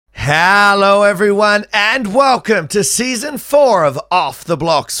Hello, everyone, and welcome to Season 4 of Off the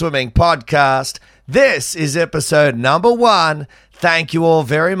Block Swimming Podcast. This is episode number 1. Thank you all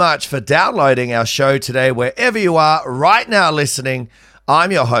very much for downloading our show today, wherever you are right now listening.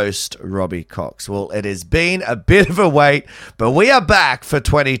 I'm your host, Robbie Cox. Well, it has been a bit of a wait, but we are back for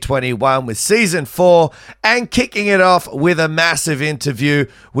 2021 with Season 4 and kicking it off with a massive interview,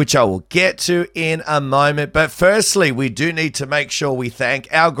 which I will get to in a moment. But firstly, we do need to make sure we thank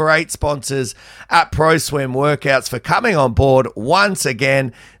our great sponsors at Pro Swim Workouts for coming on board once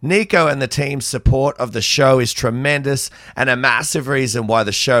again. Nico and the team's support of the show is tremendous and a massive reason why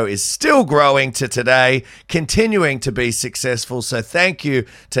the show is still growing to today, continuing to be successful. So thank you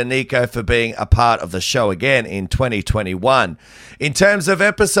to Nico for being a part of the show again in 2021. In terms of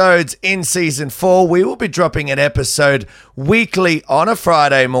episodes in Season 4, we will be dropping an episode weekly on a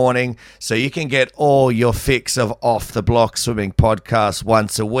Friday morning, so you can get all your fix of Off the Block Swimming podcasts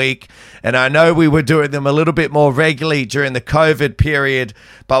once a week. And I know we were doing them a little bit more regularly during the COVID period,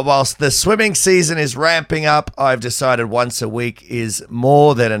 but whilst the swimming season is ramping up, I've decided once a week is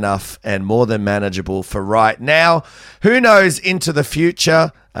more than enough and more than manageable for right now. Who knows, into the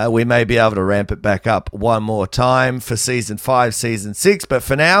future, we may be able to ramp it back up one more time for Season 5, Season 6. But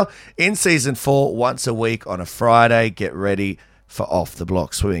for now, in Season 4, once a week on a Friday, get ready for Off the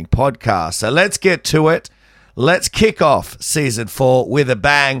Block Swimming Podcast. So let's get to it. Let's kick off Season 4 with a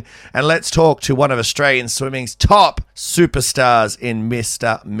bang, and let's talk to one of Australian swimming's top superstars in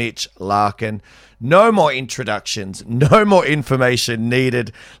Mr. Mitch Larkin. No more introductions, no more information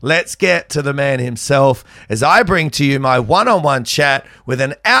needed. Let's get to the man himself as I bring to you my one-on-one chat with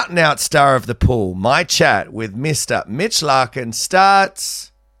an out-and-out star of the pool. My chat with Mr. Mitch Larkin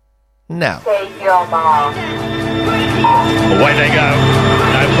starts now. Take your mark. Away they go.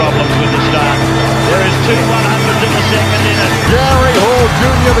 No problems with the start. There is 2 100s in the second in it. Gary Hall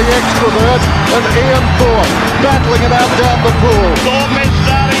Jr., the extrovert, and Ian Thorpe battling it out down the pool. Thorpe is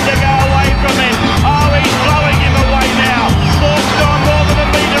starting to go away from him. Oh, he's blowing him away now. Thorpe's gone more than a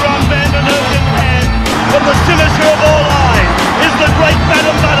metre on Van den Heuvel's hand. But the finisher of all eyes is the great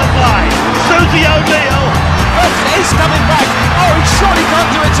Madam Butterfly, Susie O'Neill. He's coming back. Oh, he surely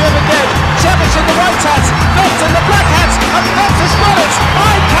can't do it to him again. Chevich in the white hats, Phelps in the black hats, and Phelps has got it.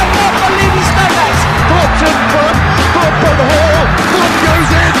 I cannot believe he's done that. Thorpe's in front, Thorpe and Hall, Thorpe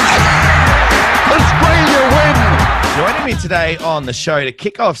goes in. Australia win. Joining me today on the show to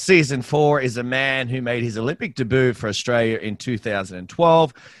kick off Season 4 is a man who made his Olympic debut for Australia in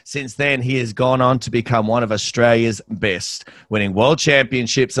 2012. Since then, he has gone on to become one of Australia's best, winning world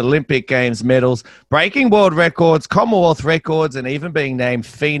championships, Olympic Games medals, breaking world records, Commonwealth records, and even being named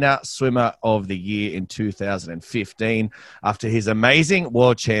FINA Swimmer of the Year in 2015 after his amazing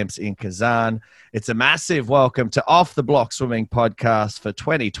world champs in Kazan. It's a massive welcome to Off the Block Swimming Podcast for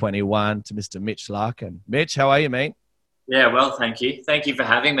 2021 to Mr. Mitch Larkin. Mitch, how are you, mate? Yeah, well, thank you. Thank you for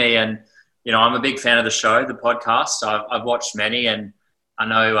having me. And, you know, I'm a big fan of the show, the podcast. I've watched many, and I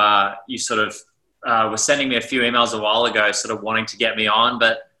know you sort of were sending me a few emails a while ago sort of wanting to get me on.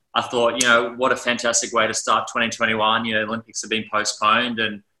 But I thought, you know, what a fantastic way to start 2021. You know, Olympics have been postponed,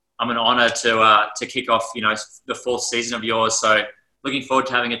 and I'm an honour to kick off, you know, the 4th season of yours. So looking forward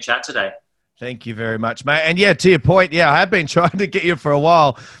to having a chat today. Thank you very much, mate. And yeah, to your point, yeah, I have been trying to get you for a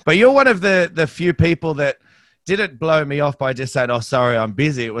while, but you're one of the few people that didn't blow me off by just saying, oh, sorry, I'm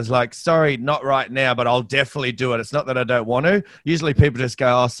busy. It was like, sorry, not right now, but I'll definitely do it. It's not that I don't want to. Usually people just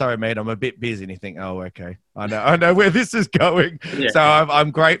go, oh, sorry, mate, I'm a bit busy. And you think, oh, okay, I know where this is going. Yeah. So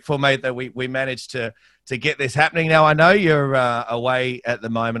I'm grateful, mate, that we managed to get this happening. Now, I know you're away at the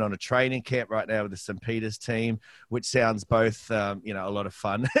moment on a training camp right now with the St. Peter's team, which sounds both, you know, a lot of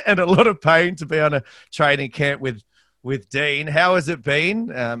fun and a lot of pain to be on a training camp with Dean. How has it been?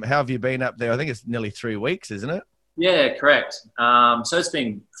 How have you been up there? I think it's nearly 3 weeks, isn't it? Yeah, correct. So it's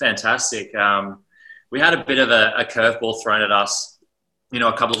been fantastic. We had a bit of a curveball thrown at us, you know,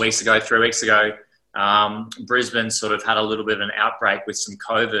 a couple of weeks ago, 3 weeks ago. Brisbane sort of had a little bit of an outbreak with some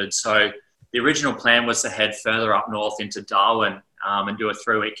COVID. So the original plan was to head further up north into Darwin and do a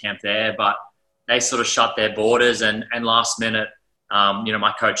 3-week camp there. But they sort of shut their borders, and last minute, you know,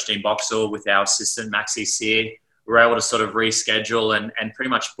 my coach, Dean Boxall, with our assistant, Maxi Sear, were able to sort of reschedule and pretty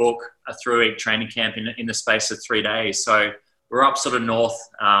much book a 3-week training camp in the space of 3 days. So we're up sort of north,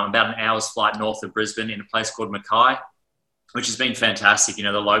 about an hour's flight north of Brisbane in a place called Mackay, which has been fantastic. You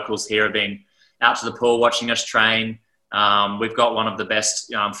know, the locals here have been out to the pool watching us train. We've got one of the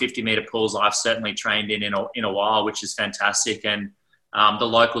best 50-metre pools I've certainly trained in a while, which is fantastic. And the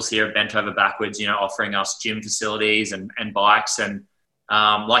locals here have bent over backwards, you know, offering us gym facilities and bikes. And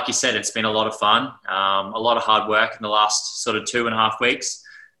like you said, it's been a lot of fun, a lot of hard work in the last sort of 2.5 weeks.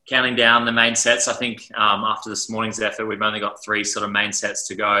 counting down the main sets. I think after this morning's effort, we've only got 3 sort of main sets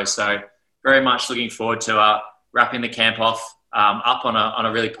to go. So very much looking forward to wrapping the camp off up on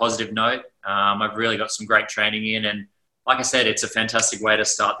a really positive note. I've really got some great training in, and like I said, it's a fantastic way to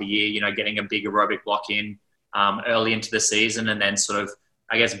start the year, getting a big aerobic block in early into the season, and then sort of,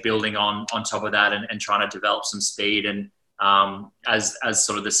 I guess, building on top of that and trying to develop some speed and as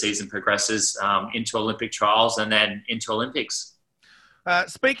sort of the season progresses into Olympic trials and then into Olympics.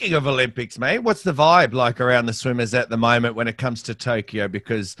 Speaking of Olympics, mate, what's the vibe like around the swimmers at the moment when it comes to Tokyo?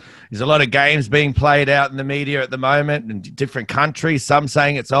 Because there's a lot of games being played out in the media at the moment in different countries. Some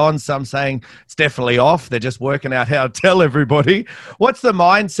saying it's on, some saying it's definitely off. They're just working out how to tell everybody. What's the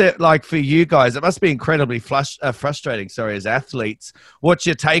mindset like for you guys? It must be incredibly frustrating, as athletes. What's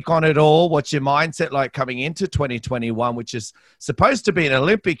your take on it all? What's your mindset like coming into 2021, which is supposed to be an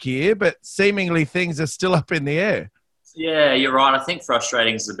Olympic year, but seemingly things are still up in the air? Yeah, you're right. I think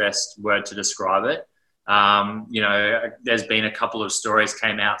frustrating is the best word to describe it. There's been a couple of stories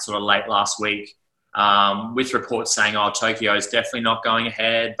came out sort of late last week with reports saying, Tokyo is definitely not going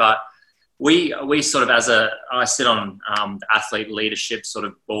ahead. But we sort of I sit on the athlete leadership sort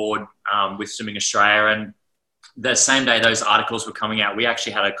of board with Swimming Australia, and the same day those articles were coming out, we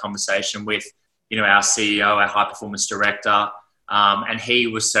actually had a conversation with, our CEO, our high performance director, and he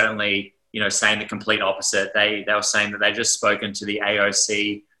was certainly saying the complete opposite. They were saying that they'd just spoken to the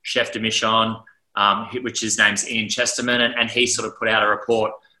AOC chef de mission, which his name's Ian Chesterman, and he sort of put out a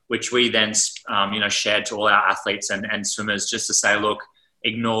report, which we then, shared to all our athletes and swimmers just to say, look,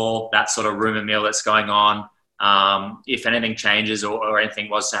 ignore that sort of rumor mill that's going on. If anything changes or anything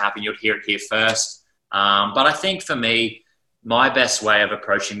was to happen, you'd hear it here first. But I think for me, my best way of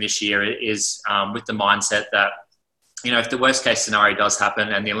approaching this year is with the mindset that, if the worst case scenario does happen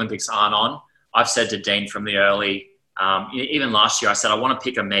and the Olympics aren't on, I've said to Dean from the early, even last year, I said, I want to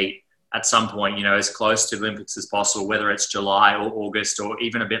pick a meet at some point, as close to the Olympics as possible, whether it's July or August or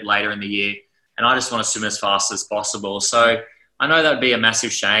even a bit later in the year. And I just want to swim as fast as possible. So I know that would be a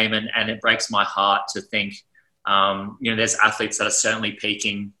massive shame, and it breaks my heart to think, there's athletes that are certainly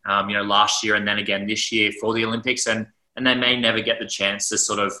peaking, last year and then again this year for the Olympics, and they may never get the chance to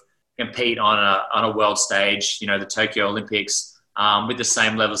sort of compete on a world stage, the Tokyo Olympics, with the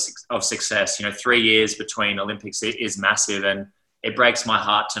same level of success. 3 years between Olympics is massive, and it breaks my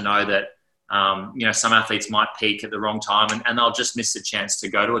heart to know that, some athletes might peak at the wrong time and they'll just miss the chance to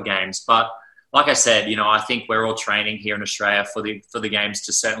go to a games. But like I said, I think we're all training here in Australia for the games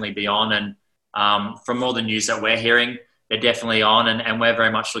to certainly be on. And from all the news that we're hearing, they're definitely on, and we're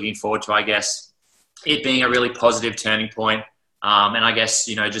very much looking forward to, I guess, it being a really positive turning point. And I guess,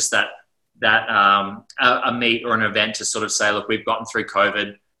 just that a meet or an event to sort of say, look, we've gotten through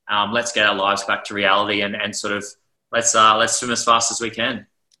COVID. Let's get our lives back to reality and sort of let's swim as fast as we can.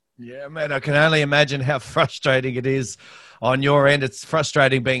 Yeah, man, I can only imagine how frustrating it is on your end. It's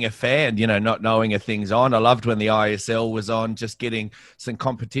frustrating being a fan, not knowing if things on. I loved when the ISL was on, just getting some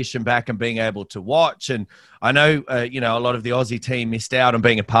competition back and being able to watch. And I know, a lot of the Aussie team missed out on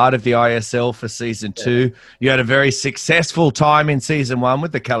being a part of the ISL for season 2. You had a very successful time in season 1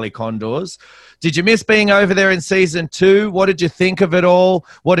 with the Cali Condors. Did you miss being over there in season 2? What did you think of it all?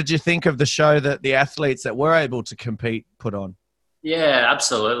 What did you think of the show that the athletes that were able to compete put on? Yeah,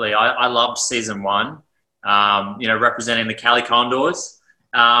 absolutely. I loved season 1. Representing the Cali Condors.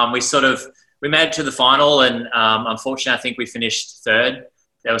 We made it to the final, and unfortunately, I think we finished 3rd.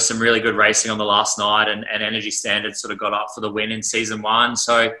 There was some really good racing on the last night, and Energy Standard sort of got up for the win in season 1.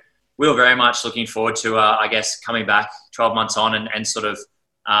 So we were very much looking forward to, coming back 12 months on and sort of,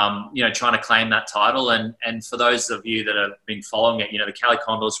 trying to claim that title. And for those of you that have been following it, the Cali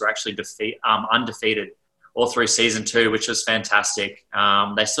Condors were actually undefeated all through season 2, which was fantastic.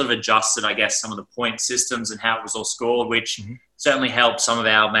 They sort of adjusted, I guess, some of the point systems and how it was all scored, which certainly helped some of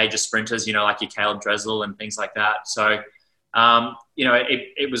our major sprinters, like your Caleb Dressel and things like that. So,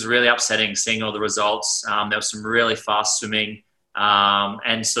 it was really upsetting seeing all the results. There was some really fast swimming,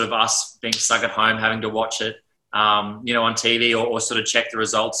 and sort of us being stuck at home having to watch it, on TV or sort of check the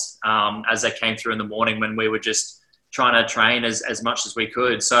results as they came through in the morning when we were just trying to train as much as we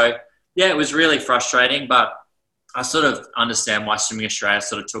could. So, yeah, it was really frustrating, but I sort of understand why Swimming Australia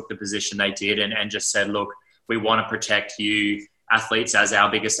sort of took the position they did and just said, look, we want to protect you athletes as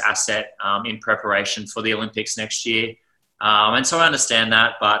our biggest asset in preparation for the Olympics next year. And so I understand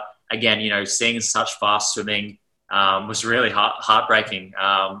that. But again, seeing such fast swimming was really heartbreaking.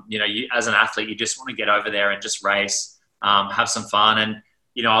 You, as an athlete, you just want to get over there and just race, have some fun. And,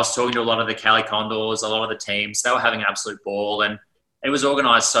 I was talking to a lot of the Cali Condors, a lot of the teams. They were having an absolute ball, and it was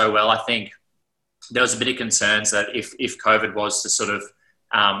organised so well. I think there was a bit of concerns that if COVID was to sort of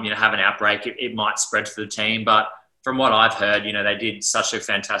have an outbreak, it might spread for the team. But from what I've heard, they did such a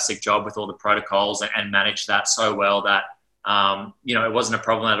fantastic job with all the protocols and managed that so well that, it wasn't a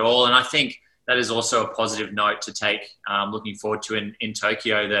problem at all. And I think that is also a positive note to take looking forward to in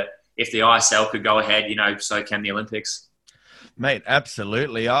Tokyo, that if the ISL could go ahead, so can the Olympics. Mate,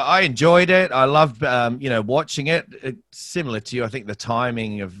 absolutely. I enjoyed it. I loved, watching it. It's similar to you. I think the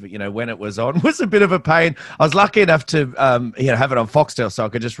timing of, when it was on was a bit of a pain. I was lucky enough to, have it on Foxtel, so I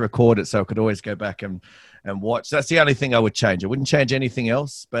could just record it, so I could always go back and watch. That's the only thing I would change. I wouldn't change anything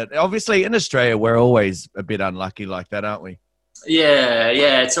else. But obviously in Australia, we're always a bit unlucky like that, aren't we? Yeah.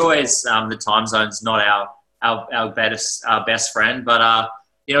 It's always the time zone's not our best friend, but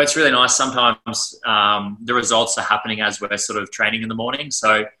it's really nice. Sometimes the results are happening as we're sort of training in the morning.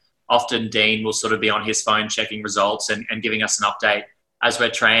 So often Dean will sort of be on his phone checking results and giving us an update as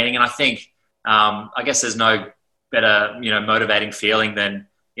we're training. And I think, I guess there's no better, motivating feeling than,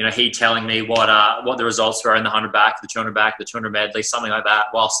 he telling me what the results were in the 100 back, the 200 back, the 200 medley, something like that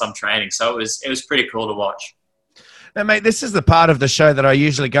whilst I'm training. So it was pretty cool to watch. Now, mate, this is the part of the show that I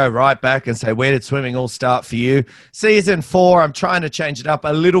usually go right back and say, where did swimming all start for you? Season 4, I'm trying to change it up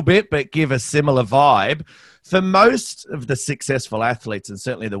a little bit, but give a similar vibe. For most of the successful athletes, and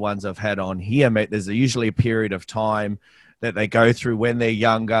certainly the ones I've had on here, mate, there's usually a period of time that they go through when they're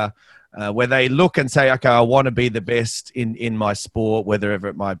younger, where they look and say, okay, I want to be the best in my sport, whether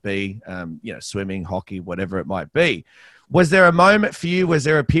it might be, swimming, hockey, whatever it might be. Was there a moment for you? Was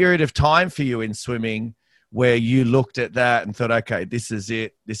there a period of time for you in swimming where you looked at that and thought, okay, this is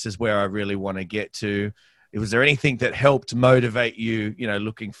it. This is where I really want to get to? Was there anything that helped motivate you,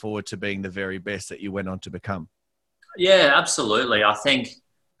 looking forward to being the very best that you went on to become? Yeah, absolutely. I think,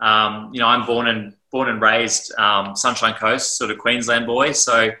 I'm born and raised Sunshine Coast, sort of Queensland boy.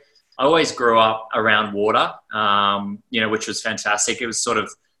 So I always grew up around water, which was fantastic. It was sort of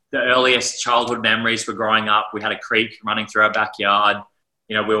the earliest childhood memories were growing up. We had a creek running through our backyard.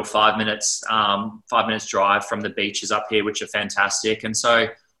 We were 5 minutes drive from the beaches up here, which are fantastic. And so I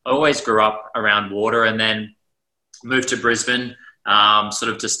always grew up around water, and then moved to Brisbane,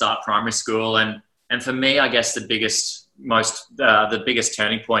 sort of to start primary school. And for me, I guess the biggest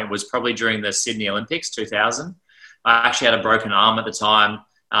turning point was probably during the Sydney Olympics 2000. I actually had a broken arm at the time.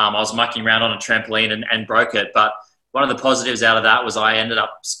 I was mucking around on a trampoline and broke it. But one of the positives out of that was I ended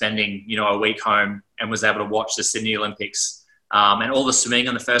up spending, a week home and was able to watch the Sydney Olympics and all the swimming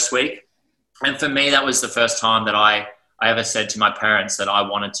in the first week. And for me, that was the first time that I ever said to my parents that I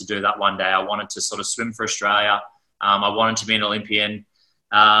wanted to do that one day. I wanted to sort of swim for Australia. I wanted to be an Olympian,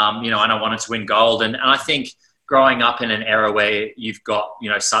 and I wanted to win gold. And I think growing up in an era where you've got,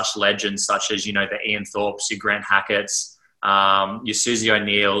 such legends such as, the Ian Thorpes, your Grant Hackett's, your Susie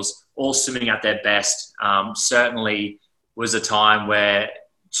O'Neills, all swimming at their best, certainly was a time where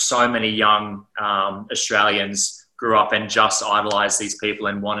so many young Australians grew up and just idolized these people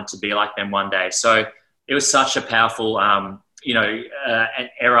and wanted to be like them one day. So it was such a powerful, an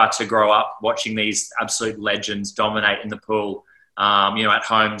era to grow up watching these absolute legends dominate in the pool, at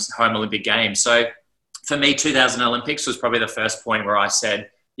home Olympic Games. So for me, 2000 Olympics was probably the first point where I said,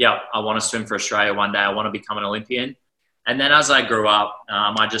 yeah, I want to swim for Australia one day. I want to become an Olympian. And then as I grew up,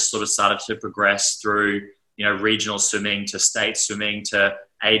 I just sort of started to progress through, regional swimming to state swimming to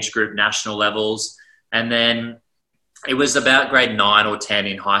age group national levels. And then it was about grade 9 or 10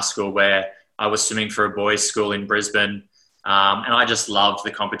 in high school where I was swimming for a boys' school in Brisbane. And I just loved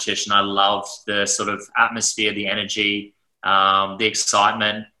the competition. I loved the sort of atmosphere, the energy, the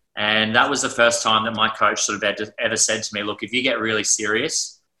excitement. And that was the first time that my coach sort of ever said to me, look, if you get really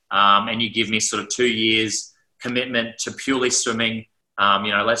serious and you give me sort of 2 years commitment to purely swimming,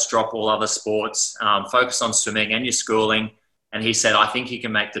 let's drop all other sports, focus on swimming and your schooling. And he said, I think you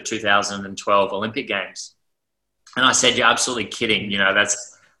can make the 2012 Olympic Games. And I said, you're absolutely kidding.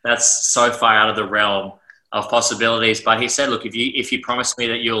 That's so far out of the realm of possibilities. But he said, look, if you promise me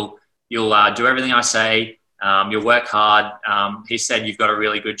that you'll do everything I say, you'll work hard. He said, you've got a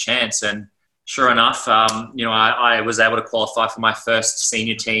really good chance. And sure enough, I was able to qualify for my first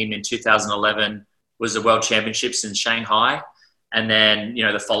senior team in 2011, was the World Championships in Shanghai. And then,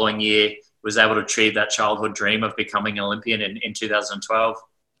 the following year was able to achieve that childhood dream of becoming an Olympian in 2012.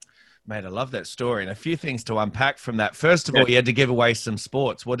 Mate, I love that story. And a few things to unpack from that. First of all, you had to give away some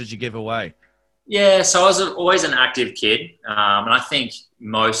sports. What did you give away? Yeah, so I was always an active kid. And I think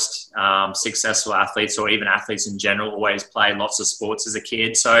most successful athletes or even athletes in general always played lots of sports as a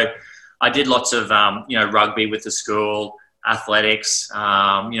kid. So I did lots of, rugby with the school, athletics,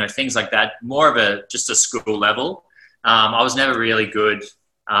 things like that, more of just a school level. I was never really good.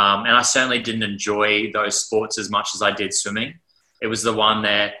 And I certainly didn't enjoy those sports as much as I did swimming. it was the one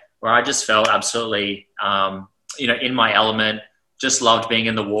there where I just felt absolutely, in my element. Just loved being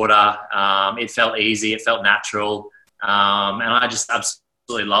in the water. It felt easy. It felt natural. And I just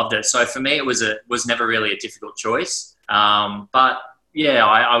absolutely loved it. So for me, it was never really a difficult choice. But yeah,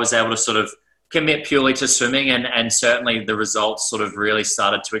 I was able to sort of commit purely to swimming, and certainly the results sort of really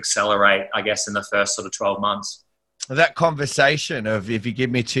started to accelerate, I guess, in the first sort of 12 months. That conversation of, if you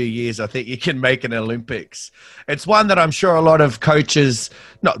give me 2 years, I think you can make an Olympics. It's one that I'm sure a lot of coaches,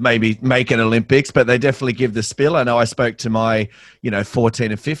 not maybe make an Olympics, but they definitely give the spill. I know I spoke to my,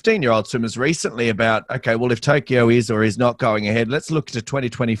 14 and 15-year-old swimmers recently about, okay, well, if Tokyo is or is not going ahead, let's look to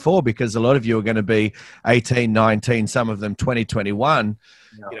 2024, because a lot of you are going to be 18, 19, some of them 2021.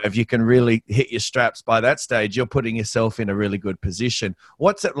 If you can really hit your straps by that stage, you're putting yourself in a really good position.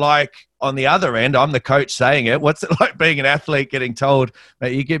 What's it like on the other end? I'm the coach saying it. What's it like being an athlete getting told,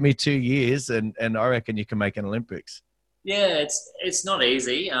 mate, you give me 2 years and I reckon you can make an Olympics? Yeah, it's not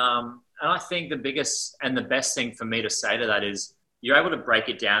easy. And I think the biggest and the best thing for me to say to that is you're able to break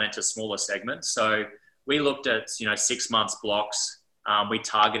it down into smaller segments. So we looked at, 6 months blocks. We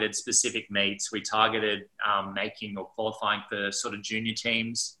targeted specific meets. We targeted making or qualifying for sort of junior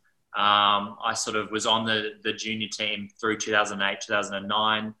teams. I sort of was on the junior team through 2008,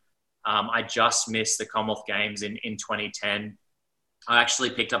 2009. I just missed the Commonwealth Games in 2010. I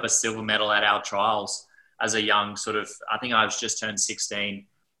actually picked up a silver medal at our trials as a young I think I was just turned 16.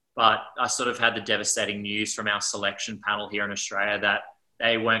 But I sort of had the devastating news from our selection panel here in Australia that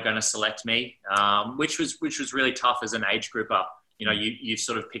they weren't going to select me, which was really tough as an age grouper. You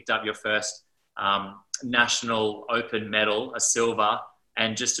sort of picked up your first national open medal, a silver,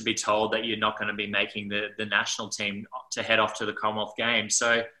 and just to be told that you're not going to be making the national team to head off to the Commonwealth Games.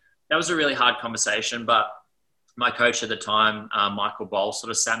 So that was a really hard conversation. But my coach at the time, Michael Boll, sort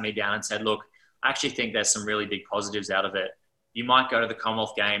of sat me down and said, look, I actually think there's some really big positives out of it. You might go to the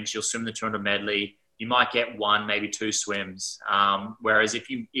Commonwealth Games, you'll swim the 200 medley, you might get 1, maybe 2 swims. Whereas if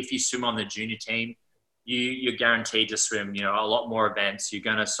you swim on the junior team, you're guaranteed to swim, a lot more events. You're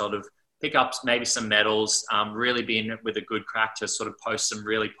going to sort of pick up maybe some medals, really be in it with a good crack to sort of post some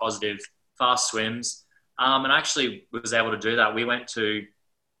really positive, fast swims. And I actually was able to do that. We went to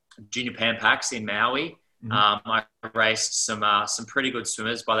Junior Pan Pacs in Maui. I raced some pretty good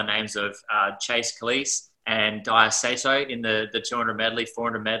swimmers by the names of Chase Calise and Daya Sato in the 200 medley,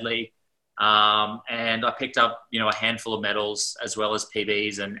 400 medley. And I picked up, a handful of medals as well as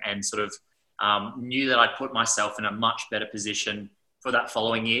PBs and sort of knew that I'd put myself in a much better position for that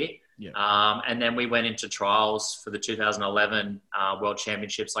following year. Yeah. And then we went into trials for the 2011 World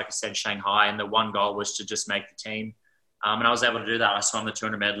Championships, like I said, Shanghai. And the one goal was to just make the team. And I was able to do that. I swam the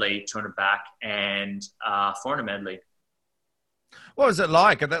 200 medley, 200 back, and 400 medley. What was it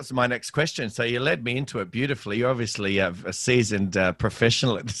like? And that's my next question. So you led me into it beautifully. You're obviously a seasoned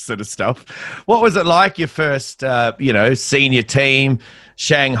professional at this sort of stuff. What was it like your first, senior team,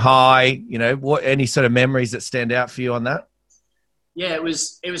 Shanghai? Any sort of memories that stand out for you on that? Yeah, it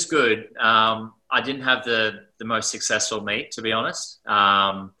was good. I didn't have the most successful meet, to be honest.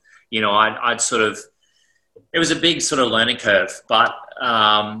 I'd sort of, it was a big sort of learning curve, but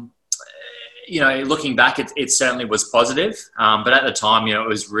looking back, it certainly was positive. But at the time, it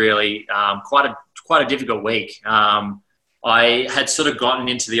was really quite a difficult week. I had sort of gotten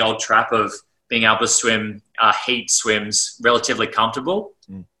into the old trap of being able to swim heat swims relatively comfortable.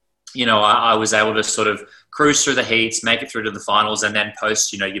 I was able to sort of cruise through the heats, make it through to the finals, and then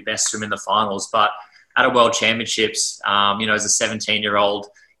post, your best swim in the finals. But at a World Championships, as a 17-year-old,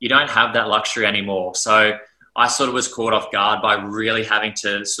 you don't have that luxury anymore. So I sort of was caught off guard by really having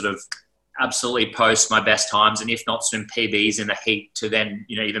to sort of absolutely post my best times, and if not swim PBs in the heat to then,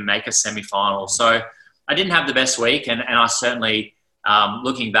 even make a semi-final. So I didn't have the best week, and I certainly,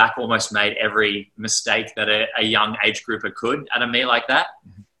 looking back, almost made every mistake that a young age grouper could at a meet like that.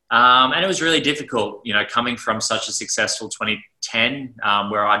 And it was really difficult, coming from such a successful 2010,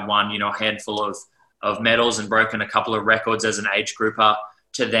 where I'd won, a handful of medals and broken a couple of records as an age grouper,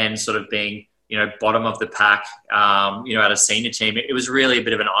 to then sort of being, bottom of the pack, at a senior team. It was really a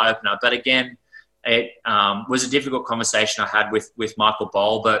bit of an eye-opener. But again, it was a difficult conversation I had with Michael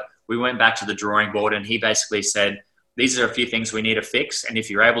Boll, but we went back to the drawing board, and he basically said, these are a few things we need to fix, and if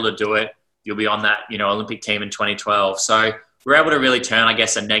you're able to do it, you'll be on that, Olympic team in 2012. So we're able to really turn, I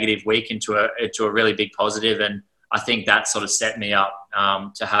guess, a negative week into a really big positive, and I think that sort of set me up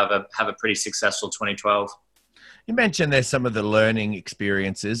to have a pretty successful 2012. You mentioned there's some of the learning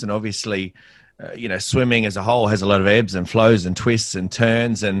experiences, and obviously, swimming as a whole has a lot of ebbs and flows and twists and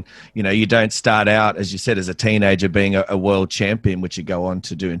turns, and you don't start out, as you said, as a teenager being a world champion, which you go on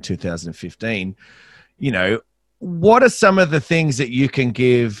to do in 2015. what are some of the things that you can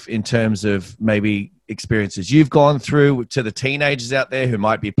give in terms of maybe experiences you've gone through to the teenagers out there who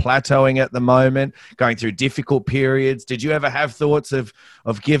might be plateauing at the moment, going through difficult periods? Did you ever have thoughts of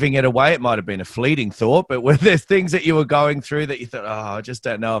giving it away? It might have been a fleeting thought, but were there things that you were going through that you thought, I just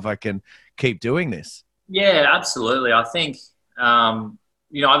don't know if I can keep doing this? Yeah, absolutely. I think, I've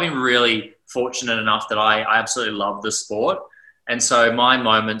been really fortunate enough that I absolutely love the sport. And so my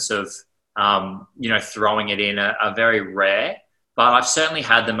moments of, throwing it in are very rare. But I've certainly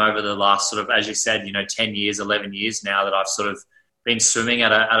had them over the last sort of, as you said, 10 years, 11 years now that I've sort of been swimming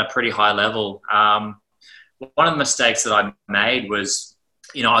at a pretty high level. One of the mistakes that I made was,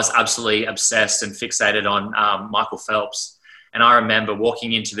 I was absolutely obsessed and fixated on Michael Phelps. And I remember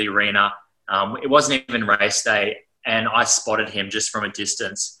walking into the arena. It wasn't even race day, and I spotted him just from a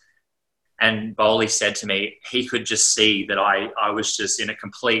distance. And Bowley said to me, he could just see that I was just in a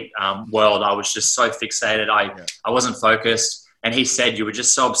complete world. I was just so fixated. I wasn't focused. And he said, you were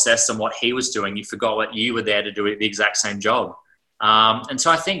just so obsessed on what he was doing, you forgot what you were there to do the exact same job. And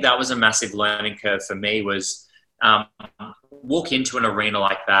so I think that was a massive learning curve for me, was walk into an arena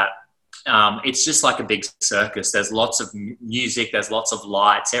like that. It's just like a big circus. There's lots of music, there's lots of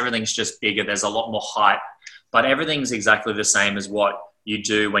lights, everything's just bigger, there's a lot more hype, but everything's exactly the same as what you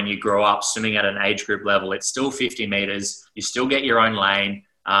do when you grow up swimming at an age group level. It's still 50 meters, you still get your own lane,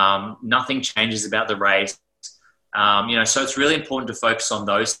 nothing changes about the race. So it's really important to focus on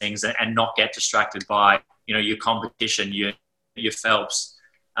those things and not get distracted by, your competition, your Phelps.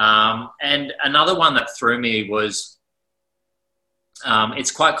 And another one that threw me was,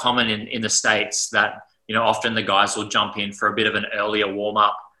 it's quite common in the States that, often the guys will jump in for a bit of an earlier warm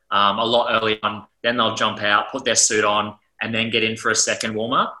up, a lot earlier on, then they'll jump out, put their suit on, and then get in for a second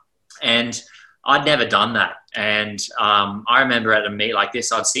warm up. And I'd never done that. And I remember at a meet like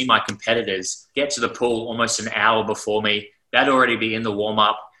this, I'd see my competitors get to the pool almost an hour before me. They'd already be in the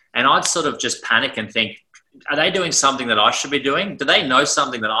warm-up. And I'd sort of just panic and think, are they doing something that I should be doing? Do they know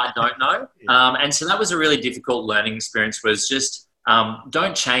something that I don't know? And so that was a really difficult learning experience, was just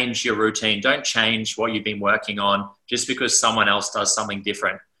don't change your routine. Don't change what you've been working on just because someone else does something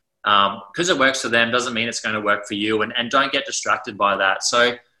different. Because it works for them doesn't mean it's going to work for you. And don't get distracted by that.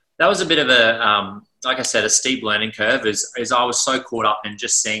 So that was a bit of a, like I said, a steep learning curve, is I was so caught up in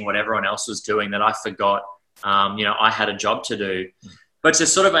just seeing what everyone else was doing that I forgot, I had a job to do. But to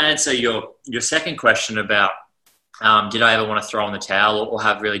sort of answer your second question about did I ever want to throw in the towel or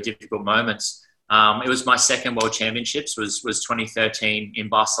have really difficult moments, it was my second World Championships was 2013 in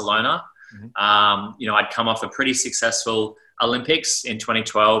Barcelona. Mm-hmm. I'd come off a pretty successful Olympics in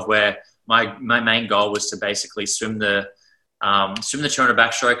 2012 where my main goal was to basically swim the 200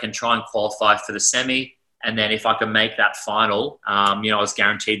 backstroke and try and qualify for the semi. And then if I could make that final, I was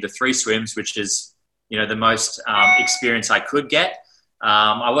guaranteed the 3 swims, which is, the most experience I could get.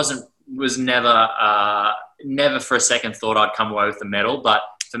 I was never for a second thought I'd come away with the medal, but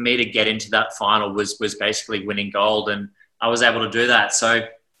for me to get into that final was basically winning gold, and I was able to do that. So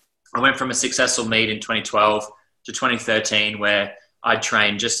I went from a successful meet in 2012 to 2013 where I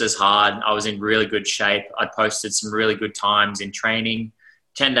trained just as hard. I was in really good shape. I posted some really good times in training.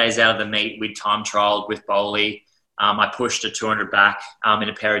 10 days out of the meet, we time trialed with Bowley. I pushed a 200 back in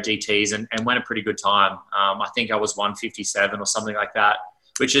a pair of DTs and went a pretty good time. I think I was 157 or something like that,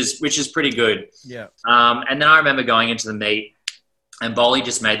 which is pretty good. Yeah. And then I remember going into the meet, and Bowley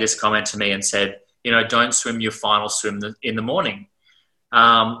just made this comment to me and said, don't swim your final swim in the morning.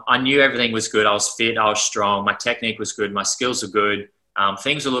 I knew everything was good. I was fit. I was strong. My technique was good. My skills were good.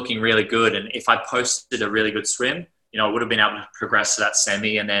 Things were looking really good. And if I posted a really good swim, I would have been able to progress to that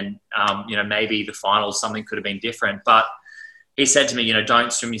semi, and then, maybe the final, something could have been different. But he said to me,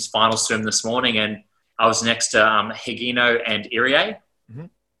 don't swim his final swim this morning. And I was next to Higino and Irie, mm-hmm.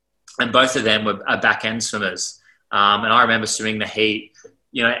 and both of them were back end swimmers. And I remember swimming the heat,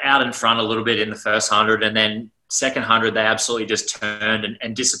 out in front a little bit in the first 100, and then second 100, they absolutely just turned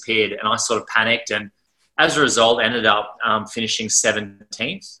and disappeared. And I sort of panicked, and as a result, ended up finishing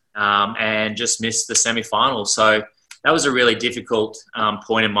 17th and just missed the semi-final. So that was a really difficult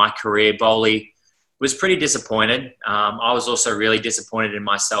point in my career. Bowley was pretty disappointed. I was also really disappointed in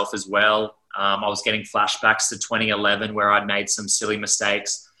myself as well. I was getting flashbacks to 2011 where I'd made some silly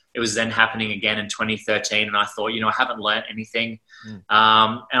mistakes. It was then happening again in 2013, and I thought, I haven't learned anything. And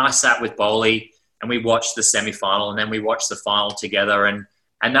I sat with Bowley, and we watched the semi-final, and then we watched the final together. And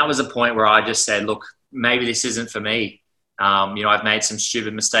that was a point where I just said, look, maybe this isn't for me. I've made some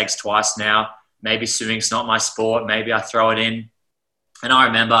stupid mistakes twice now. Maybe swimming's not my sport. Maybe I throw it in. And I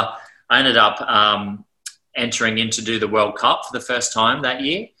remember I ended up entering in to do the World Cup for the first time that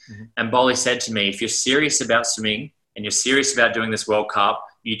year. And Bolly said to me, if you're serious about swimming and you're serious about doing this World Cup,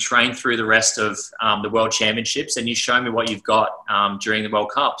 you train through the rest of the World Championships and you show me what you've got during the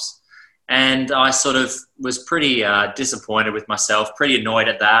World Cups. And I sort of was pretty disappointed with myself, pretty annoyed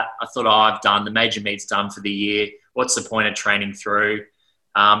at that. I thought, I've done, the major meet's done for the year. What's the point of training through?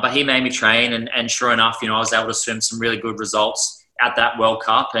 But he made me train, and sure enough, I was able to swim some really good results at that World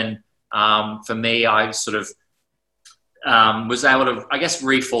Cup. And for me, I sort of was able to, I guess,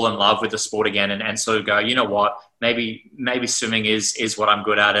 re-fall in love with the sport again and sort of go, you know what, maybe swimming is what I'm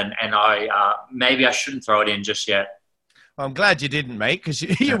good at, and maybe I shouldn't throw it in just yet. I'm glad you didn't, mate, because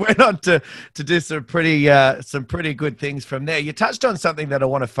you went on to do some pretty good things from there. You touched on something that I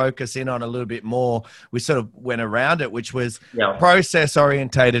want to focus in on a little bit more. We sort of went around it, which was process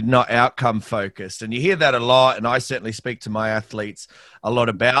orientated, not outcome focused. And you hear that a lot. And I certainly speak to my athletes a lot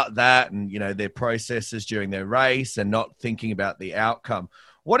about that and, their processes during their race and not thinking about the outcome.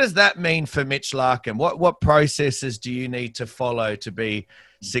 What does that mean for Mitch Larkham? What processes do you need to follow to be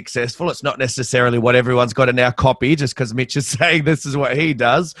successful? It's not necessarily what everyone's got in our copy just because Mitch is saying this is what he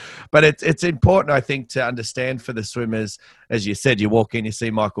does, but it's important, I think, to understand for the swimmers. As you said, you walk in, you see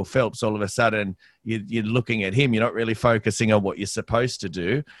Michael Phelps, all of a sudden you're looking at him, you're not really focusing on what you're supposed to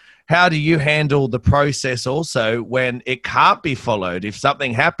do. How do you handle the process also when it can't be followed? If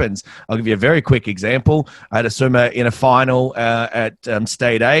something happens, I'll give you a very quick example. I had a swimmer in a final at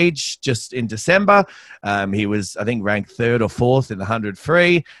state age just in December. He was, I think, ranked 3rd or 4th in the 100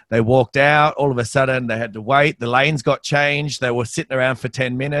 free. They walked out. All of a sudden, they had to wait. The lanes got changed. They were sitting around for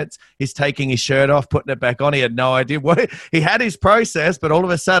 10 minutes. He's taking his shirt off, putting it back on. He had no idea what he had his process, but all of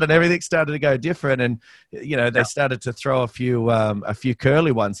a sudden, everything started to go different. And, they started to throw a few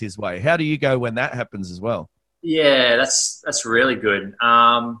curly ones his way. How do you go when that happens as well? Yeah, that's really good.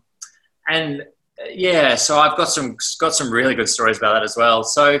 So I've got some really good stories about that as well.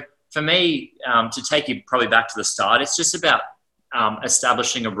 So for me, to take you probably back to the start, it's just about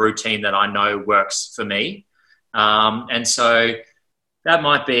establishing a routine that I know works for me. And so that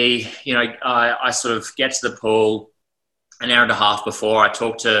might be, I sort of get to the pool an hour and a half before. I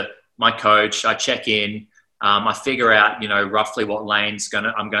talk to my coach, I check in, I figure out, roughly what lanes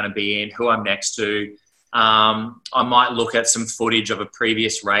I'm going to be in, who I'm next to. I might look at some footage of a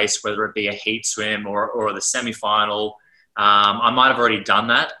previous race, whether it be a heat swim or the semi-final. I might have already done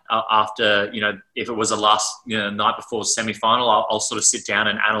that after, if it was the last, night before semi-final, I'll sort of sit down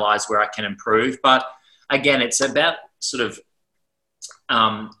and analyze where I can improve. But again, it's about sort of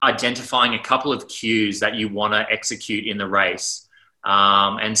identifying a couple of cues that you want to execute in the race.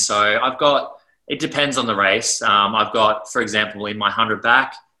 And so it depends on the race. I've got, for example, in my 100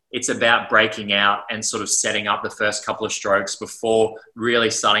 back, it's about breaking out and sort of setting up the first couple of strokes before really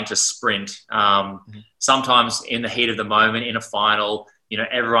starting to sprint. Sometimes in the heat of the moment, in a final,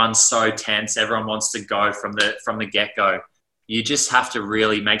 everyone's so tense. Everyone wants to go from the get-go. You just have to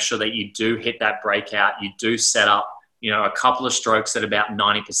really make sure that you do hit that breakout. You do set up, a couple of strokes at about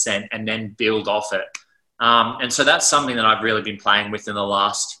 90% and then build off it. And so that's something that I've really been playing with in the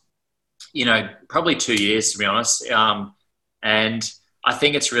last, probably 2 years, to be honest. And I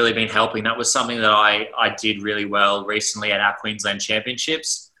think it's really been helping. That was something that I did really well recently at our Queensland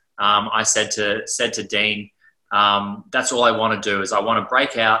Championships. I said to Dean, that's all I want to do is I want to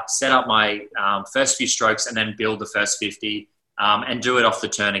break out, set up my first few strokes and then build the first 50 and do it off the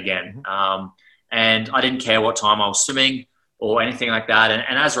turn again. And I didn't care what time I was swimming or anything like that.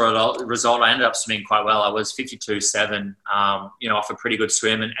 And as a result, I ended up swimming quite well. I was 52.7, off a pretty good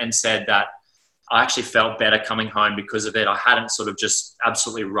swim and said that I actually felt better coming home because of it. I hadn't sort of just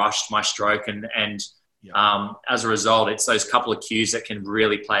absolutely rushed my stroke. And as a result, it's those couple of cues that can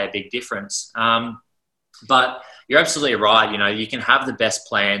really play a big difference. But you're absolutely right. You can have the best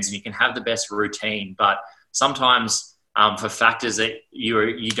plans and you can have the best routine, but sometimes for factors that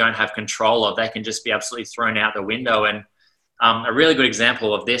you don't have control of, they can just be absolutely thrown out the window. And a really good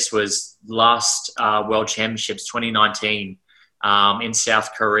example of this was last World Championships 2019 in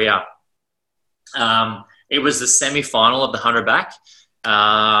South Korea. It was the semi-final of the 100 back.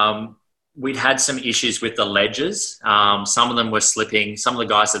 We'd had some issues with the ledges. Some of them were slipping. Some of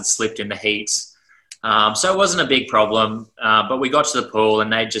the guys had slipped in the heats. So it wasn't a big problem. But we got to the pool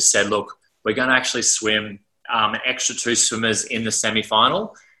and they just said, look, we're going to actually swim an extra 2 swimmers in the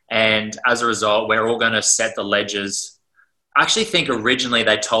semi-final. And as a result, we're all going to set the ledges. I actually think originally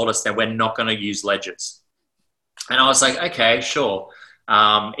they told us that we're not going to use ledges. And I was like, okay, sure.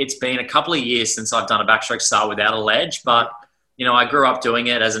 It's been a couple of years since I've done a backstroke start without a ledge, but, I grew up doing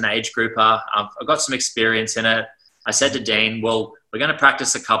it as an age grouper. I've got some experience in it. I said to Dean, well, we're going to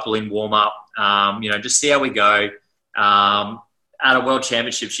practice a couple in warm-up, just see how we go. at a World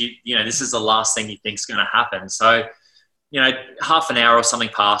Championships, this is the last thing you think is going to happen. So, half an hour or something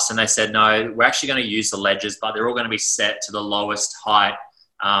passed, and they said, no, we're actually going to use the ledges, but they're all going to be set to the lowest height,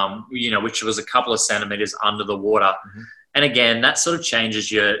 which was a couple of centimeters under the water. Mm-hmm. And again, that sort of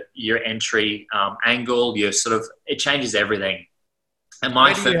changes your entry angle. It changes everything. And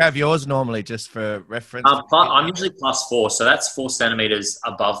where do you have yours normally, just for reference? I'm usually +4, so that's 4 centimeters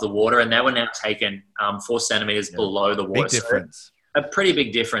above the water, and they were now taken 4 centimeters below the water. Big difference. So a pretty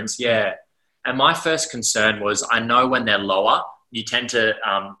big difference, yeah. And my first concern was, I know when they're lower, you tend to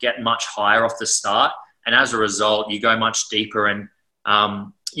get much higher off the start, and as a result, you go much deeper, and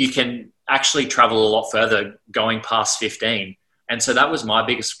you can actually travel a lot further going past 15. And so that was my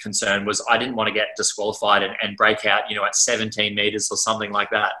biggest concern, was I didn't want to get disqualified and break out, at 17 meters or something like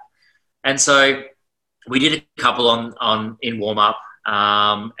that. And so we did a couple in warm-up,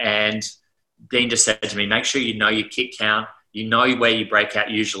 and Dean just said to me, make sure you know your kick count, you know where you break out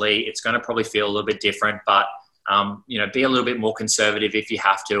usually. It's going to probably feel a little bit different, but, be a little bit more conservative if you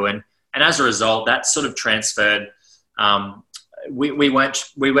have to. And as a result, that sort of transferred. We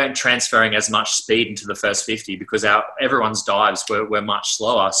weren't transferring as much speed into the first 50 because everyone's dives were much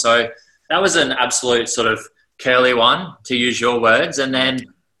slower. So that was an absolute sort of curly one, to use your words. And then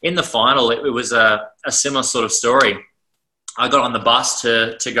in the final, it was a similar sort of story. I got on the bus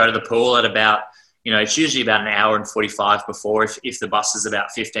to go to the pool at about, it's usually about an hour and 45 before, if the bus is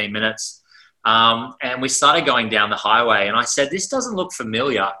about 15 minutes. And we started going down the highway, and I said, this doesn't look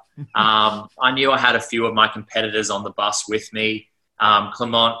familiar. I knew I had a few of my competitors on the bus with me.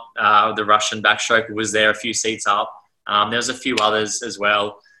 Clement, the Russian backstroker, was there a few seats up. There was a few others as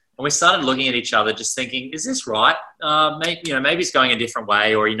well. And we started looking at each other, just thinking, is this right? Maybe he's going a different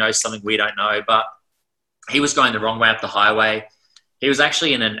way, or he knows something we don't know. But he was going the wrong way up the highway. He was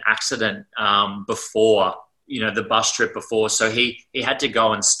actually in an accident before, the bus trip before. So he had to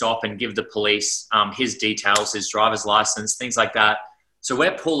go and stop and give the police his details, his driver's license, things like that. So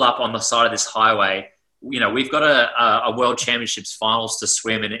we're pulled up on the side of this highway. We've got a World Championships finals to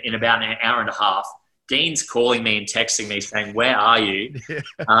swim in about an hour and a half. Dean's calling me and texting me saying, where are you?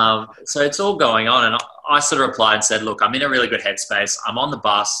 So it's all going on. And I sort of replied and said, look, I'm in a really good headspace. I'm on the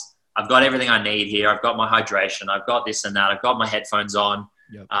bus. I've got everything I need here. I've got my hydration. I've got this and that. I've got my headphones on.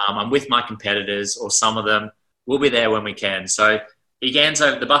 Yep. I'm with my competitors, or some of them. We'll be there when we can. So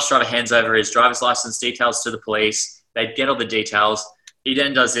the bus driver hands over his driver's license details to the police. They get all the details. He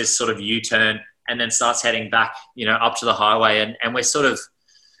then does this sort of U-turn and then starts heading back, up to the highway. And we're sort of,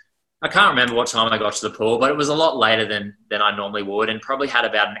 I can't remember what time I got to the pool, but it was a lot later than I normally would, and probably had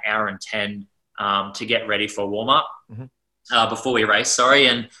about an hour and 10 to get ready for warm-up before we race,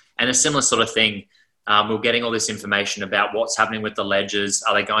 And a similar sort of thing. We're getting all this information about what's happening with the ledges.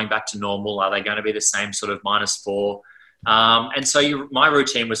 Are they going back to normal? Are they going to be the same sort of -4? And so my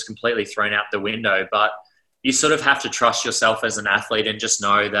routine was completely thrown out the window, but you sort of have to trust yourself as an athlete and just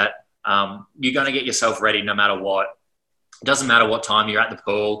know that you're going to get yourself ready no matter what. It doesn't matter what time you're at the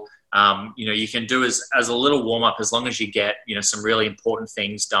pool. You can do as a little warm-up as long as you get, some really important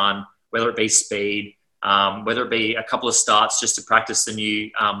things done, whether it be speed, whether it be a couple of starts just to practice the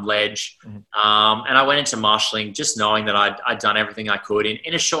new ledge. And I went into marshalling just knowing that I'd done everything I could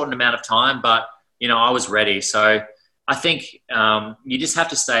in a shortened amount of time, but, I was ready. So I think you just have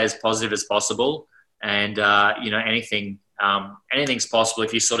to stay as positive as possible. And, anything's possible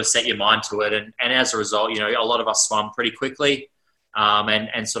if you sort of set your mind to it. And as a result, a lot of us swam pretty quickly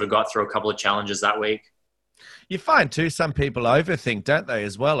and sort of got through a couple of challenges that week. You find too, some people overthink, don't they,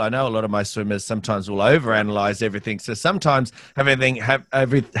 as well? I know a lot of my swimmers sometimes will overanalyze everything. So sometimes everything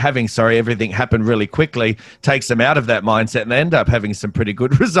happen really quickly takes them out of that mindset, and they end up having some pretty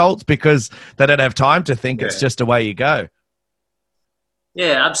good results because they don't have time to think. It's just away you go.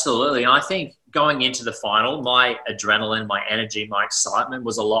 Yeah, absolutely. And I think going into the final, my adrenaline, my energy, my excitement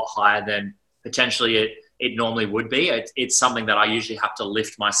was a lot higher than potentially it normally would be. It's something that I usually have to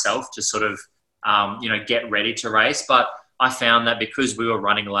lift myself to sort of, get ready to race. But I found that because we were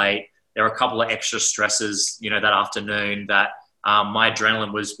running late, there were a couple of extra stresses, that afternoon, that my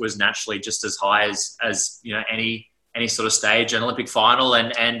adrenaline was naturally just as high as any sort of stage, an Olympic final,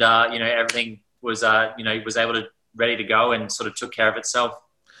 and everything was able to ready to go and sort of took care of itself.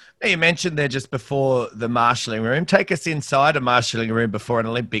 Now, you mentioned there just before the marshalling room. Take us inside a marshalling room before an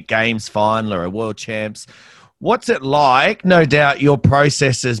Olympic Games final or a World Champs. What's it like? No doubt your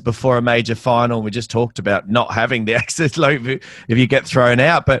processes before a major final. We just talked about not having the access if you get thrown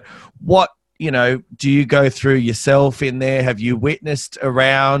out. But what, do you go through yourself in there? Have you witnessed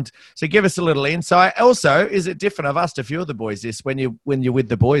around? So give us a little insight. Also, is it different? I've asked a few of the boys this when you're with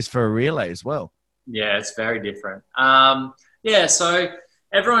the boys for a relay as well. Yeah, it's very different. Yeah, so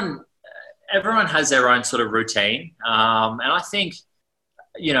everyone has their own sort of routine, and I think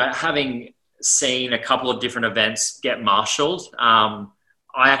having seen a couple of different events get marshalled,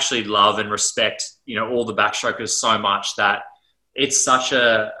 I actually love and respect all the backstrokers so much that it's such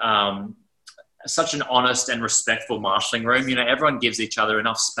an honest and respectful marshalling room. Everyone gives each other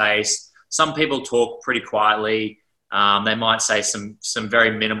enough space. Some people talk pretty quietly. They might say some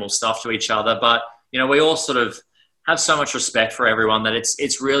very minimal stuff to each other, but we all sort of have so much respect for everyone that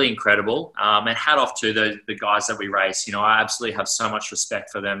it's really incredible. And hat off to the guys that we race. I absolutely have so much respect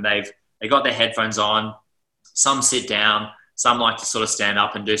for them. They got their headphones on. Some sit down. Some like to sort of stand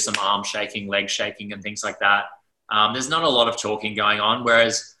up and do some arm shaking, leg shaking, and things like that. There's not a lot of talking going on.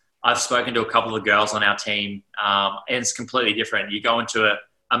 Whereas I've spoken to a couple of girls on our team, and it's completely different. You go into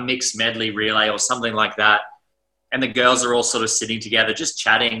a mixed medley relay or something like that, and the girls are all sort of sitting together, just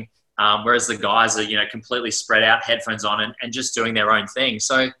chatting. Whereas the guys are, completely spread out, headphones on, and just doing their own thing.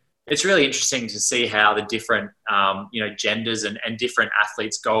 So it's really interesting to see how the different, genders and different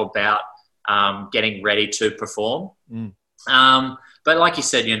athletes go about getting ready to perform. But like you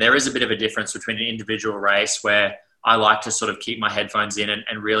said, there is a bit of a difference between an individual race where I like to sort of keep my headphones in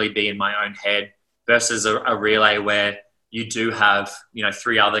and really be in my own head versus a relay where you do have,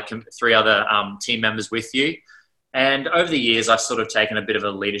 three other team members with you. And over the years, I've sort of taken a bit of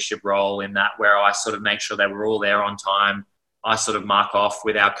a leadership role in that where I sort of make sure that we're all there on time. I sort of mark off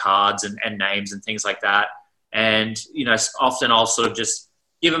with our cards and names and things like that. And, often I'll sort of just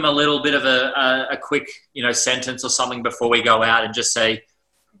give them a little bit of a quick, sentence or something before we go out and just say,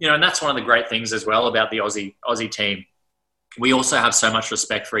 and that's one of the great things as well about the Aussie team. We also have so much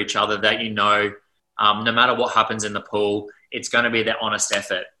respect for each other that, no matter what happens in the pool, it's going to be their honest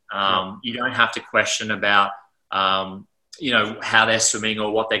effort. You don't have to question about, how they're swimming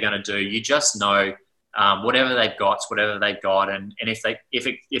or what they're going to do. You just know whatever they've got, and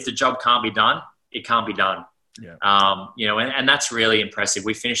if the job can't be done, it can't be done. Yeah. And that's really impressive.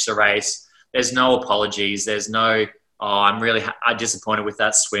 We finished the race. There's no apologies. There's no, I'm disappointed with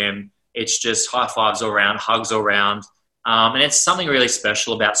that swim. It's just high fives all around, hugs all around. And it's something really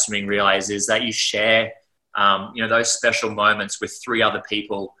special about swimming relays is that you share, those special moments with three other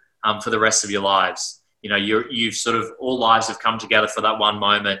people for the rest of your lives. You've sort of all lives have come together for that one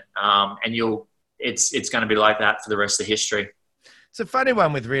moment, and it's going to be like that for the rest of history. It's a funny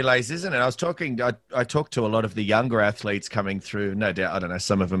one with relays, isn't it? I talked to a lot of the younger athletes coming through. No doubt, I don't know,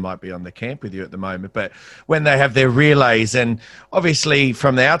 some of them might be on the camp with you at the moment, but when they have their relays, and obviously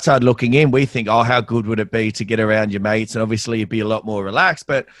from the outside looking in, we think, how good would it be to get around your mates? And obviously you'd be a lot more relaxed,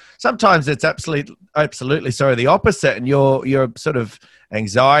 but sometimes it's absolutely the opposite. And your sort of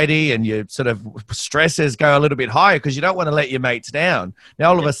anxiety and your sort of stresses go a little bit higher because you don't want to let your mates down. Now,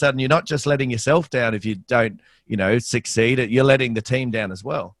 all of a sudden, you're not just letting yourself down if you don't, succeed. You're letting the team down as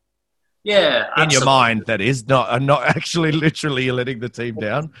well. Yeah, absolutely. In your mind, that is not actually literally you're letting the team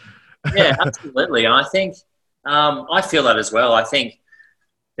down. Yeah, absolutely. And I think I feel that as well. I think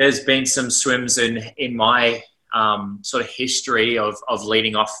there's been some swims in my sort of history of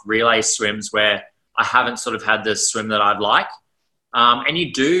leading off relay swims where I haven't sort of had the swim that I'd like. And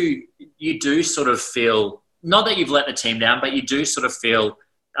you do sort of feel, not that you've let the team down, but you do sort of feel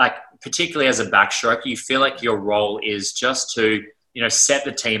like, particularly as a backstroke, you feel like your role is just to, set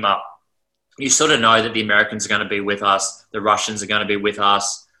the team up. You sort of know that the Americans are going to be with us. The Russians are going to be with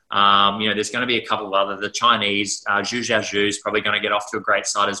us. There's going to be a couple of the Chinese, Zhu Xiaozhu is probably going to get off to a great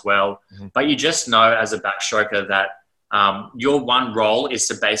start as well. Mm-hmm. But you just know as a backstroker that your one role is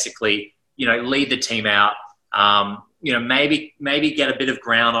to basically, lead the team out, maybe get a bit of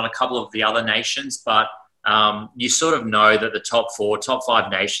ground on a couple of the other nations, but you sort of know that the top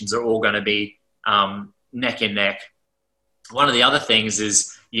 5 nations are all going to be neck and neck. One of the other things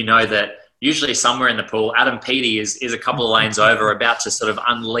is, that usually somewhere in the pool, Adam Peaty is a couple of lanes over about to sort of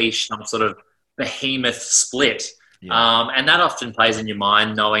unleash some sort of behemoth split. Yeah. And that often plays in your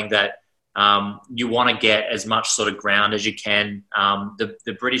mind, knowing that you want to get as much sort of ground as you can.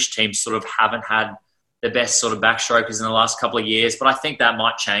 The British teams sort of haven't had the best sort of backstrokers in the last couple of years, but I think that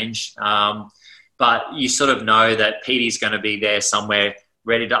might change. But you sort of know that Petey's going to be there somewhere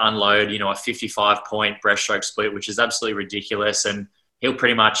ready to unload, a 55-point breaststroke split, which is absolutely ridiculous. And he'll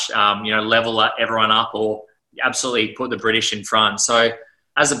pretty much, level everyone up or absolutely put the British in front. So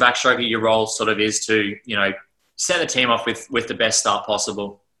as a backstroker, your role sort of is to, set the team off with the best start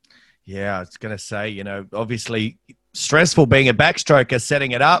possible. Yeah, I was going to say, obviously stressful being a backstroker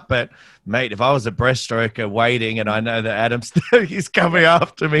setting it up, but mate, if I was a breaststroker waiting and I know that Adam's he's coming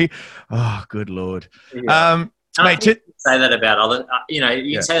after me, oh good Lord. Yeah. Mate, say that about other, you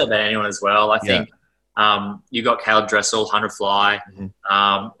can say that about anyone as well. I think You've got Caleb Dressel, 100 fly.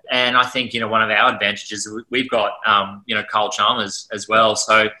 And I think, one of our advantages, we've got, Kyle Chalmers as well.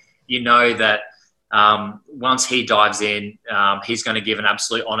 So, that once he dives in, he's going to give an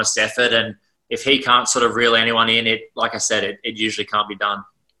absolute honest effort. And if he can't sort of reel anyone in, like I said, it usually can't be done.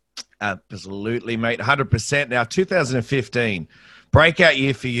 Absolutely, mate. 100%. Now, 2015, breakout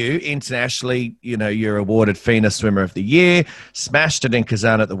year for you internationally. You're awarded FINA Swimmer of the Year, smashed it in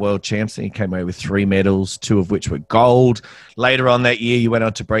Kazan at the World Champs, and you came away with 3 medals, 2 of which were gold. Later on that year, you went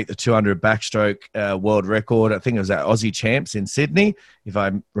on to break the 200 backstroke world record. I think it was at Aussie Champs in Sydney, if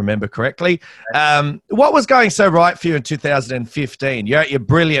I remember correctly. What was going so right for you in 2015? You're at your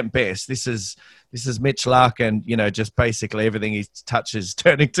brilliant best. This is Mitch Larkin, just basically everything he touches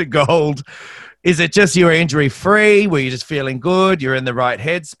turning to gold. Is it just you were injury-free? Were you just feeling good? You're in the right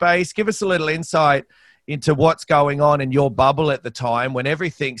headspace? Give us a little insight into what's going on in your bubble at the time when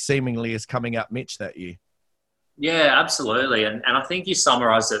everything seemingly is coming up Mitch that year. Yeah, absolutely. And I think you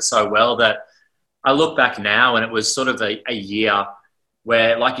summarised it so well that I look back now and it was sort of a year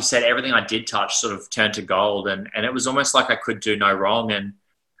where, like you said, everything I did touch sort of turned to gold. And it was almost like I could do no wrong. And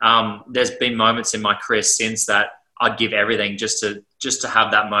there's been moments in my career since that I'd give everything just to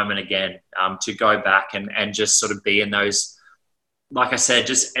have that moment again, to go back and just sort of be in those, like I said,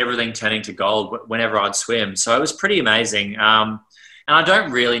 just everything turning to gold whenever I'd swim. So it was pretty amazing. And I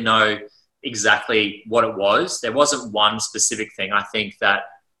don't really know exactly what it was. There wasn't one specific thing, I think, that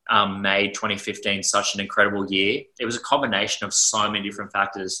made 2015 such an incredible year. It was a combination of so many different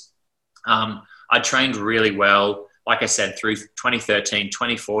factors. I trained really well, like I said, through 2013,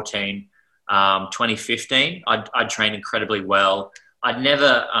 2014, 2015, I'd trained incredibly well. I'd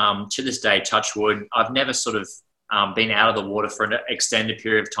never, to this day, touch wood, I've never sort of been out of the water for an extended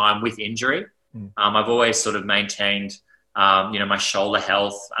period of time with injury. I've always sort of maintained, my shoulder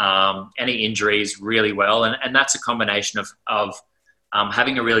health, any injuries really well. And that's a combination of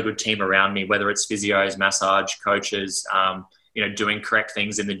having a really good team around me, whether it's physios, massage, coaches, doing correct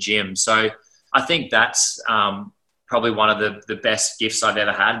things in the gym. So I think that's probably one of the best gifts I've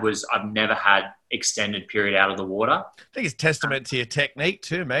ever had was I've never had extended period out of the water. I think it's testament to your technique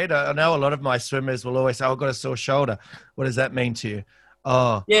too, mate. I know a lot of my swimmers will always say, I've got a sore shoulder. What does that mean to you?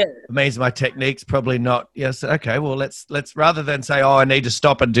 Oh, yeah. It means my technique's probably not. Yes. Okay. Well, let's rather than say, I need to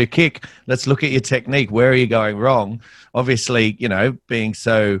stop and do kick, let's look at your technique. Where are you going wrong? Obviously, being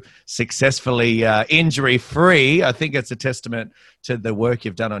so successfully injury free, I think it's a testament to the work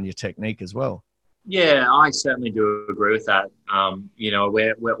you've done on your technique as well. Yeah, I certainly do agree with that.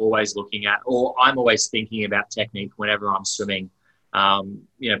 We're always looking at, or I'm always thinking about technique whenever I'm swimming.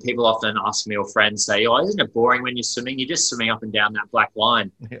 People often ask me or friends say, isn't it boring when you're swimming? You're just swimming up and down that black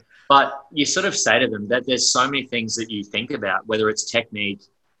line. Yeah. But you sort of say to them that there's so many things that you think about, whether it's technique,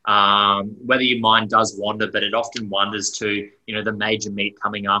 whether your mind does wander, but it often wanders to, the major meet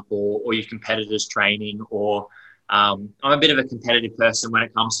coming up or your competitors training or I'm a bit of a competitive person when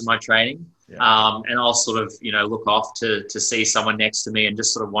it comes to my training. Yeah. And I'll sort of, look off to see someone next to me and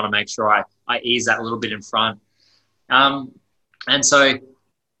just sort of want to make sure I ease that a little bit in front. And so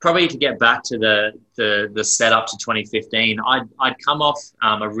probably to get back to the setup to 2015, I'd come off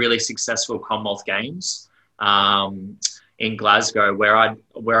a really successful Commonwealth Games in Glasgow where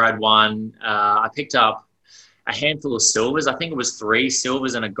I'd won. I picked up a handful of silvers. I think it was 3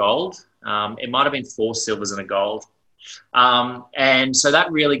 silvers and a gold. It might have been 4 silvers and a gold. And so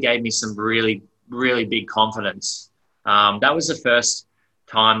that really gave me some really, really big confidence. That was the first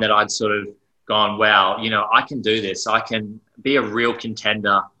time that I'd sort of gone, wow, I can do this. I can be a real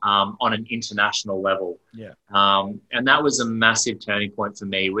contender on an international level. Yeah. And that was a massive turning point for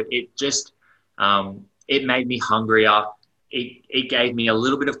me. It just, it made me hungrier. It gave me a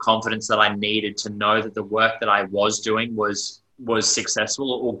little bit of confidence that I needed to know that the work that I was doing was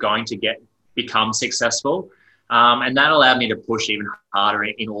successful or going to become successful. And that allowed me to push even harder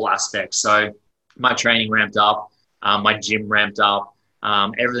in all aspects. So my training ramped up, my gym ramped up,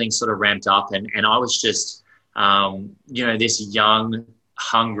 everything sort of ramped up. And I was just, this young,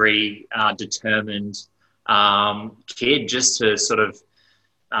 hungry, determined kid just to sort of,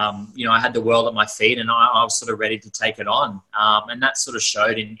 I had the world at my feet and I was sort of ready to take it on. And that sort of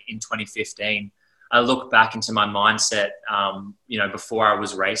showed in 2015. I look back into my mindset, before I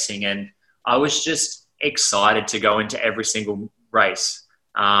was racing and I was just excited to go into every single race.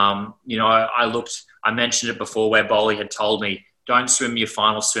 I mentioned it before where Bolly had told me, don't swim your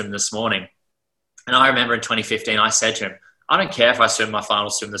final swim this morning. And I remember in 2015, I said to him, I don't care if I swim my final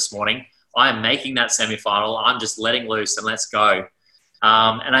swim this morning. I am making that semi-final. I'm just letting loose and let's go.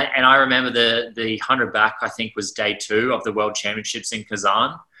 And I remember the 100 back, I think was day 2 of the World Championships in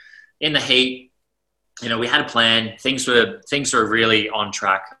Kazan. In the heat, we had a plan. Things were really on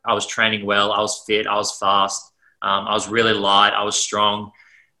track. I was training well. I was fit. I was fast. I was really light. I was strong.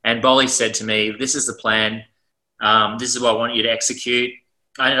 And Bolly said to me, "This is the plan. This is what I want you to execute."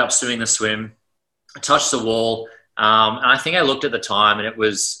 I ended up swimming the swim. I touched the wall. And I think I looked at the time, and it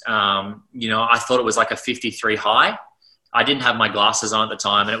was, I thought it was like a 53 high. I didn't have my glasses on at the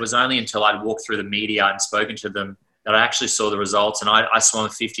time, and it was only until I'd walked through the media and spoken to them that I actually saw the results. And I swam a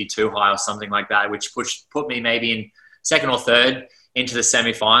 52 high or something like that, which put me maybe in second or third into the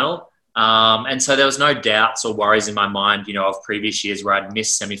semi-final. And so there was no doubts or worries in my mind, of previous years where I'd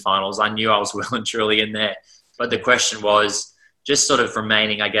missed semi-finals. I knew I was well and truly in there. But the question was just sort of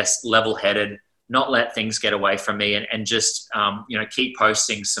remaining, I guess, level-headed, not let things get away from me, and just, keep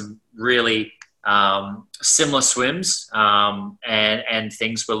posting some really similar swims, and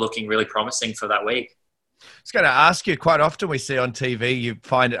things were looking really promising for that week. I was going to ask you, quite often we see on TV, you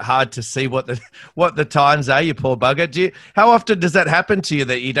find it hard to see what the times are, you poor bugger. How often does that happen to you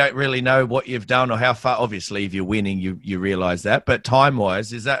that you don't really know what you've done or how far? Obviously, if you're winning, you realize that. But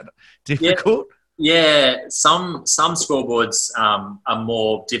time-wise, is that difficult? Yeah, some scoreboards are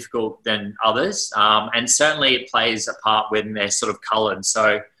more difficult than others. And certainly it plays a part when they're sort of coloured.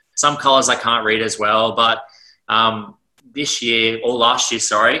 So some colours I can't read as well. But last year,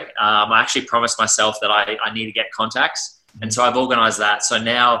 I actually promised myself that I need to get contacts. And so I've organised that. So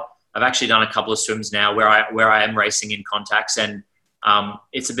now I've actually done a couple of swims now where I am racing in contacts, and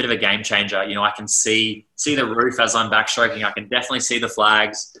it's a bit of a game changer. I can see the roof as I'm backstroking. I can definitely see the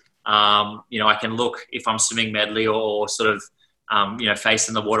flags. I can look if I'm swimming medley or sort of,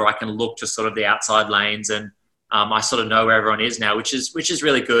 facing the water. I can look to sort of the outside lanes, and I sort of know where everyone is now, which is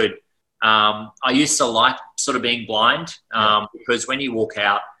really good. I used to like sort of being blind because when you walk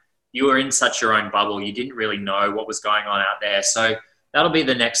out, you were in such your own bubble. You didn't really know what was going on out there. So that'll be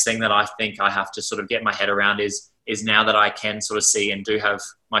the next thing that I think I have to sort of get my head around is now that I can sort of see and do have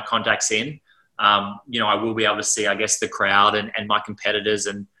my contacts in, I will be able to see, I guess, the crowd and my competitors,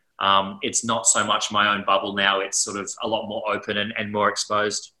 and it's not so much my own bubble now. It's sort of a lot more open and more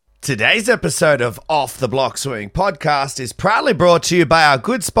exposed. Today's episode of Off the Block Swimming Podcast is proudly brought to you by our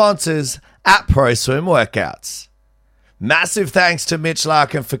good sponsors at Pro Swim Workouts. Massive thanks to Mitch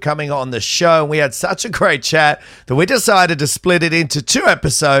Larkin for coming on the show. We had such a great chat that we decided to split it into 2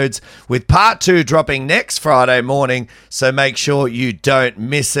 episodes, with part 2 dropping next Friday morning, so make sure you don't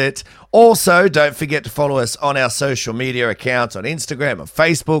miss it. Also, don't forget to follow us on our social media accounts on Instagram and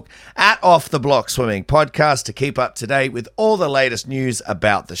Facebook at Off the Block Swimming Podcast to keep up to date with all the latest news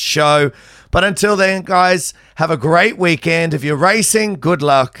about the show. But until then, guys, have a great weekend. If you're racing, good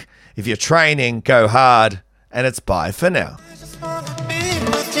luck. If you're training, go hard. And it's bye for now.